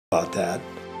about that.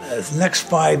 The next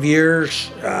 5 years,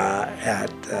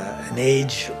 at an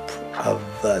age of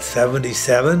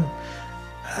 77,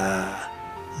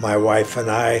 my wife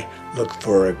and I look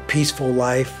for a peaceful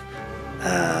life,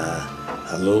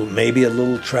 maybe a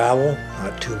little travel,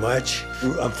 not too much.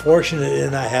 I'm fortunate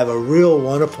in I have a real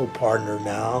wonderful partner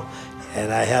now,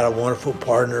 and I had a wonderful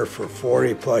partner for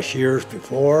 40 plus years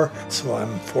before, so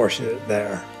I'm fortunate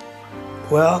there.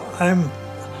 Well, I'm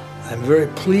very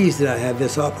pleased that I have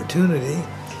this opportunity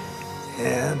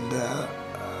and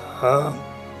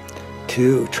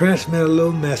to transmit a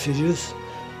little messages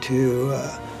to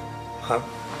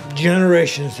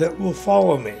generations that will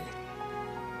follow me.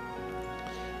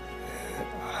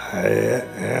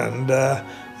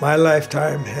 My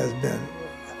lifetime has been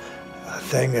a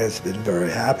thing that's been very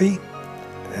happy,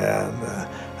 and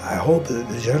I hope that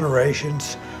the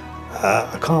generations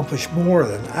accomplish more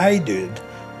than I did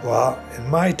while in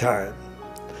my time.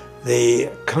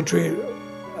 The country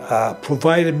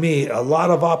provided me a lot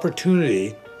of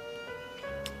opportunity,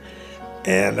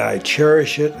 and I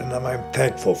cherish it, and I'm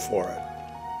thankful for it.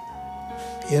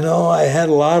 You know, I had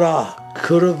a lot of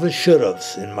could've and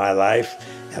should'ves in my life,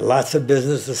 and lots of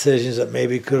business decisions that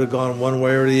maybe could have gone one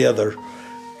way or the other.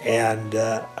 And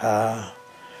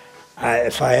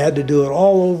if I had to do it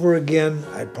all over again,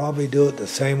 I'd probably do it the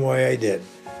same way I did.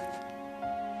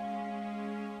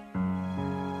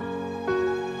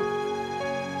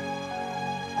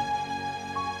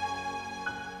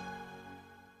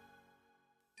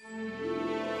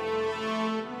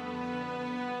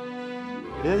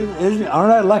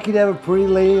 Aren't I lucky to have a pretty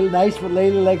lady, nice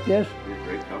lady like this? You're a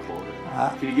great couple.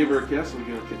 Can you give her a kiss? We're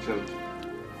going to kiss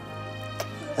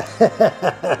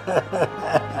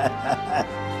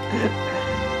out.